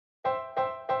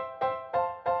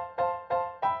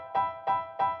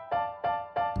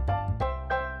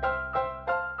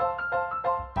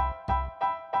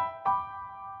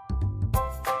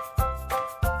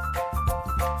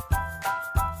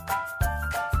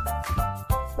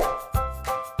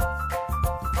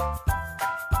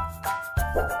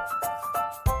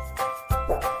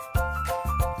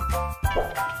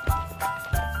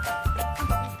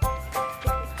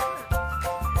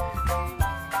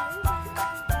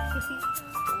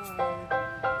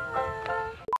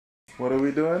What are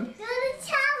we doing? Do the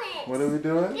challenge. What are we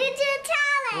doing? Do the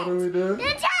challenge. What are we doing? The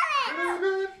challenge. What are we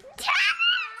doing?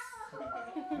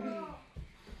 Challenge.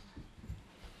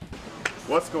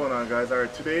 What's going on, guys?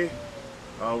 Alright, today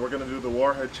we're gonna do the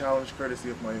Warhead challenge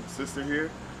courtesy of my sister here.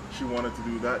 She wanted to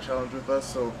do that challenge with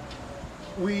us, so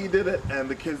we did it and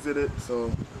the kids did it.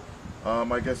 So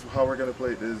I guess how we're gonna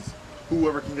play it is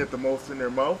whoever can get the most in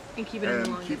their mouth and keep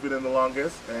it in the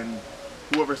longest. And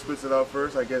whoever spits it out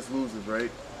first, I guess, loses, right?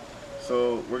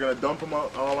 So we're gonna dump them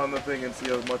out all on the thing and see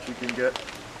how much we can get.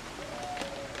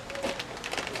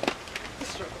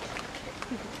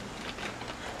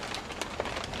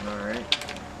 All right.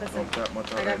 Listen, dump that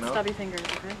much out I got right now. stubby fingers,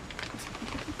 okay?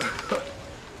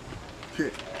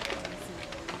 Okay.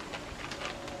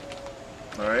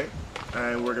 All right,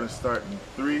 and we're gonna start in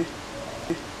 3.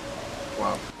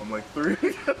 Wow, I'm like 3.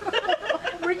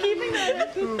 We're keeping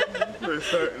that. We're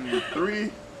starting in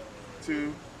 3,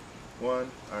 2,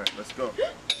 1. All right, let's go.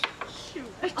 Shoot.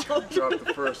 Dropped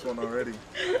the first one already.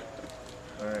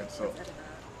 All right, so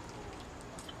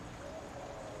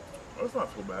that's not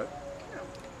so bad.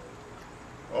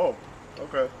 Oh,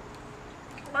 okay.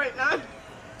 Right now.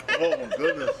 Oh my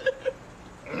goodness.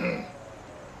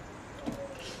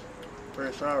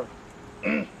 Very sour.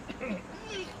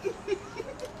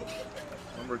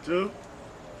 Number 2.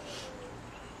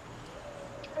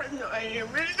 No, I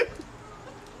ain't ready.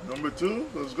 Number 2,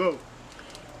 let's go.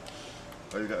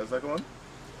 Oh, you got a second one?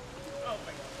 Oh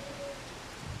my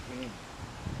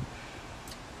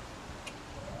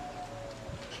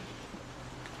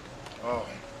god. Oh.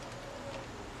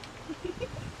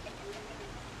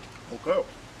 Okay.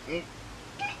 Wait.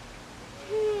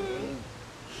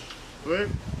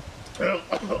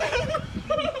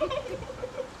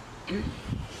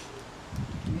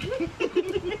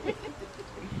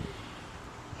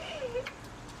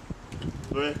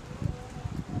 Wait.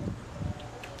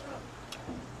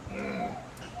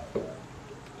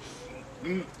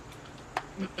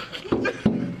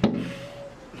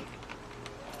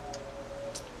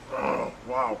 Oh,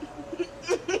 wow.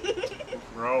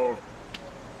 Bro.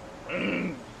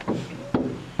 On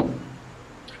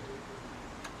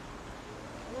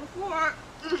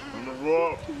the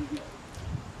floor.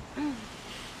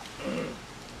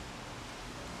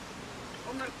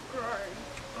 I'm not crying.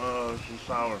 Oh, she's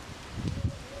sour.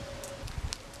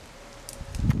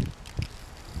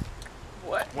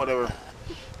 What? Whatever.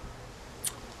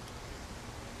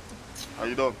 How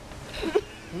you doing?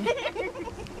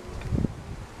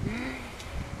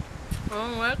 I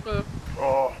don't like it.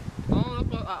 Oh. I don't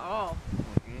like it at all.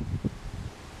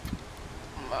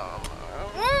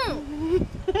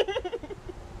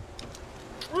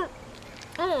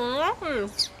 I don't like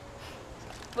it.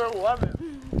 I love it.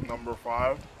 Number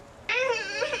 5.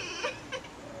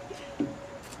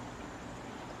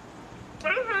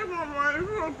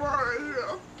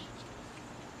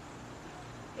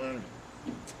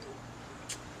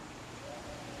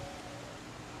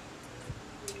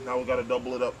 Now we gotta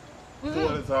double it up. 2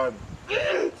 at a time.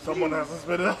 Someone has to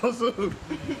spit it out soon.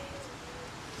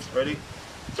 Ready?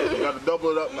 We gotta double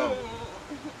it up now.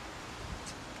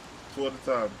 2 at a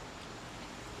time.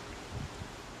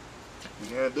 You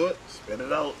can't do it? Spit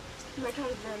it out. My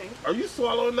tongue's burning. Are you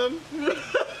swallowing them?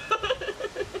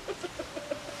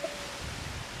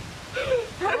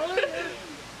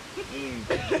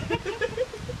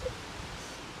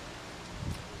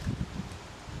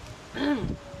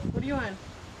 What are you on?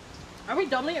 Are we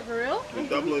doubling it for real? We're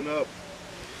doubling up.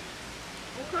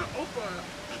 Okay, open it.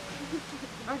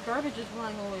 Our garbage is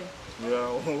flying away. Yeah,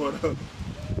 what up?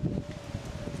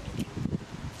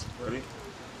 Ready?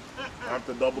 I have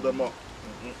to double them up.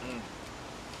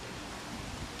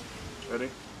 Ready?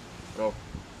 Go.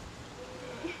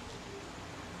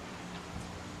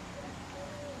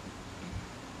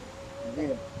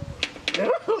 Boom.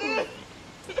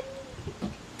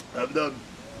 I'm done.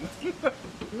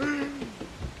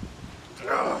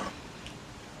 Ah.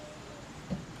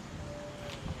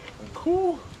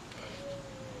 Cool.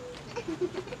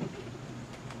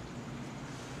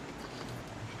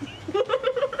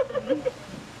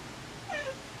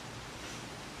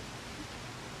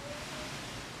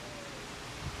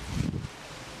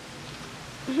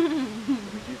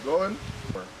 Keep going.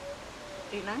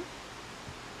 8, 9?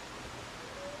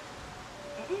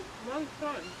 Mine's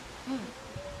done.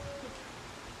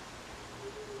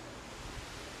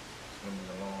 It's gonna be a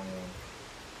long one.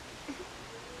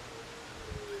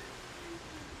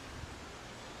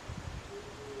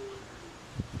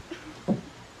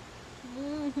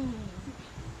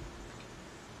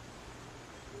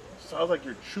 Sounds like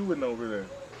you're chewing over there.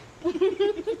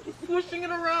 Swishing it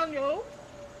around, yo.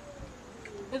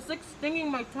 It's like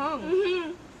stinging my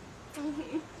tongue. So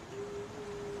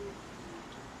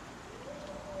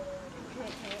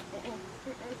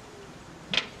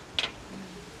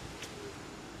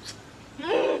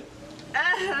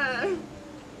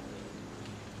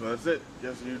that's it.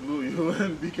 Yes, you lose. You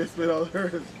and BK spit all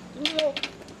hers.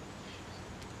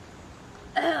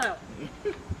 Oh,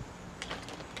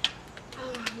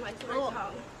 my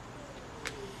tongue.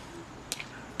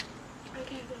 I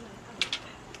can't do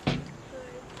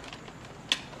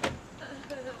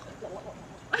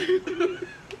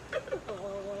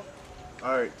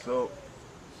Alright, so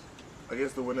I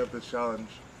guess the winner of this challenge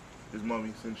is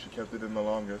Mommy since she kept it in the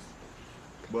longest.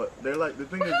 But they're like, the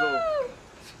thing is though,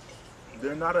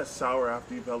 they're not as sour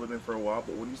after you've held it in for a while,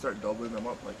 but when you start doubling them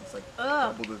up, like it's like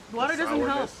double the water doesn't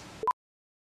help. sourness.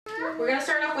 We're gonna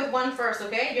start off with one first,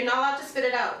 okay? You're not allowed to spit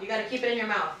it out. You gotta keep it in your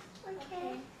mouth.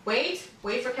 Okay. Wait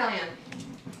for Kellyanne.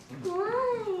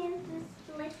 Why is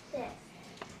this like this?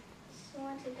 So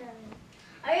want to go.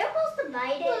 Are you supposed to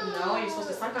bite it? No, you're supposed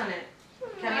to suck on it.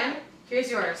 Kellyanne, here's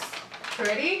yours.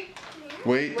 Ready?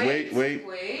 Wait. Wait.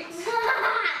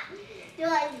 You're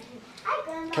like, I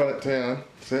got Cut it down.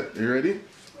 Sit. You ready?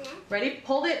 Ready?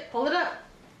 Pull it up.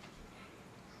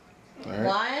 Alright.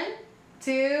 1,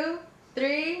 2,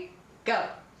 3, go.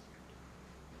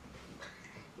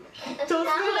 Don't spit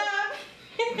it out.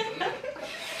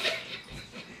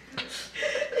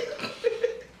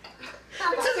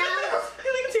 Sour.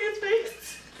 Look to his face.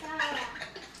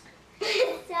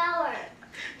 Sour.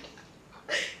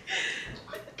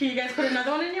 Can you guys put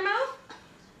another one in your mouth?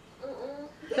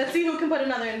 Let's see who can put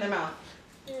another in their mouth.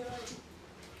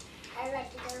 I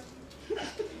like it.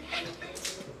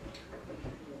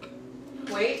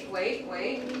 Wait.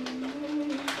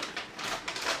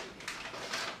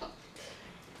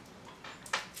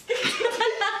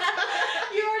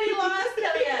 You already lost,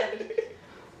 Kellyanne.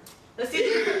 Let's see if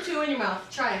you can put 2 in your mouth.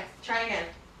 Try again.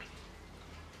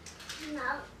 No.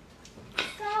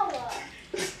 Sour.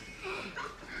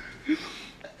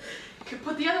 You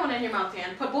put the other one in your mouth,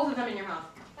 Dan. Put both of them in your mouth.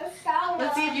 It's sour.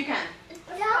 Let's see if you can. It's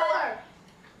sour.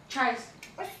 Try. It's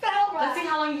sour. Let's see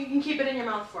how long you can keep it in your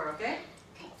mouth for, okay?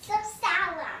 It's so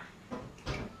sour.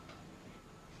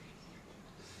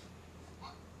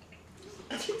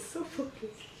 He's so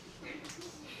focused.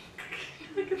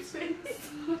 Look at his face.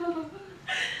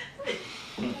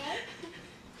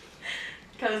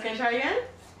 Kelly's gonna try again?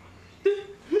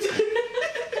 It's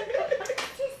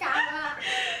sour.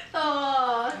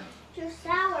 Oh, It's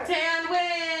sour. Tan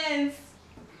wins.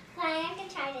 I can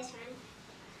try this one.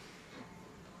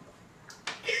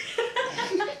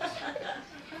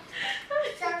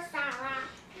 So sour.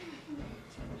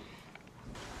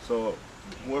 So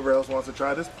whoever else wants to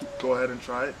try this, go ahead and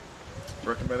try it.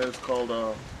 Recommended. It's called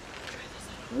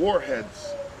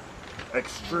Warheads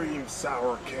Extreme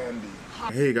Sour Candy.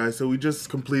 Hey guys, so we just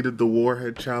completed the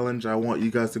Warhead challenge. I want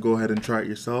you guys to go ahead and try it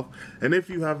yourself. And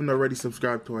if you haven't already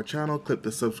subscribed to our channel, click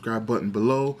the subscribe button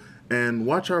below and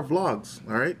watch our vlogs.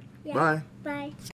 Alright? Yeah. Bye. Bye.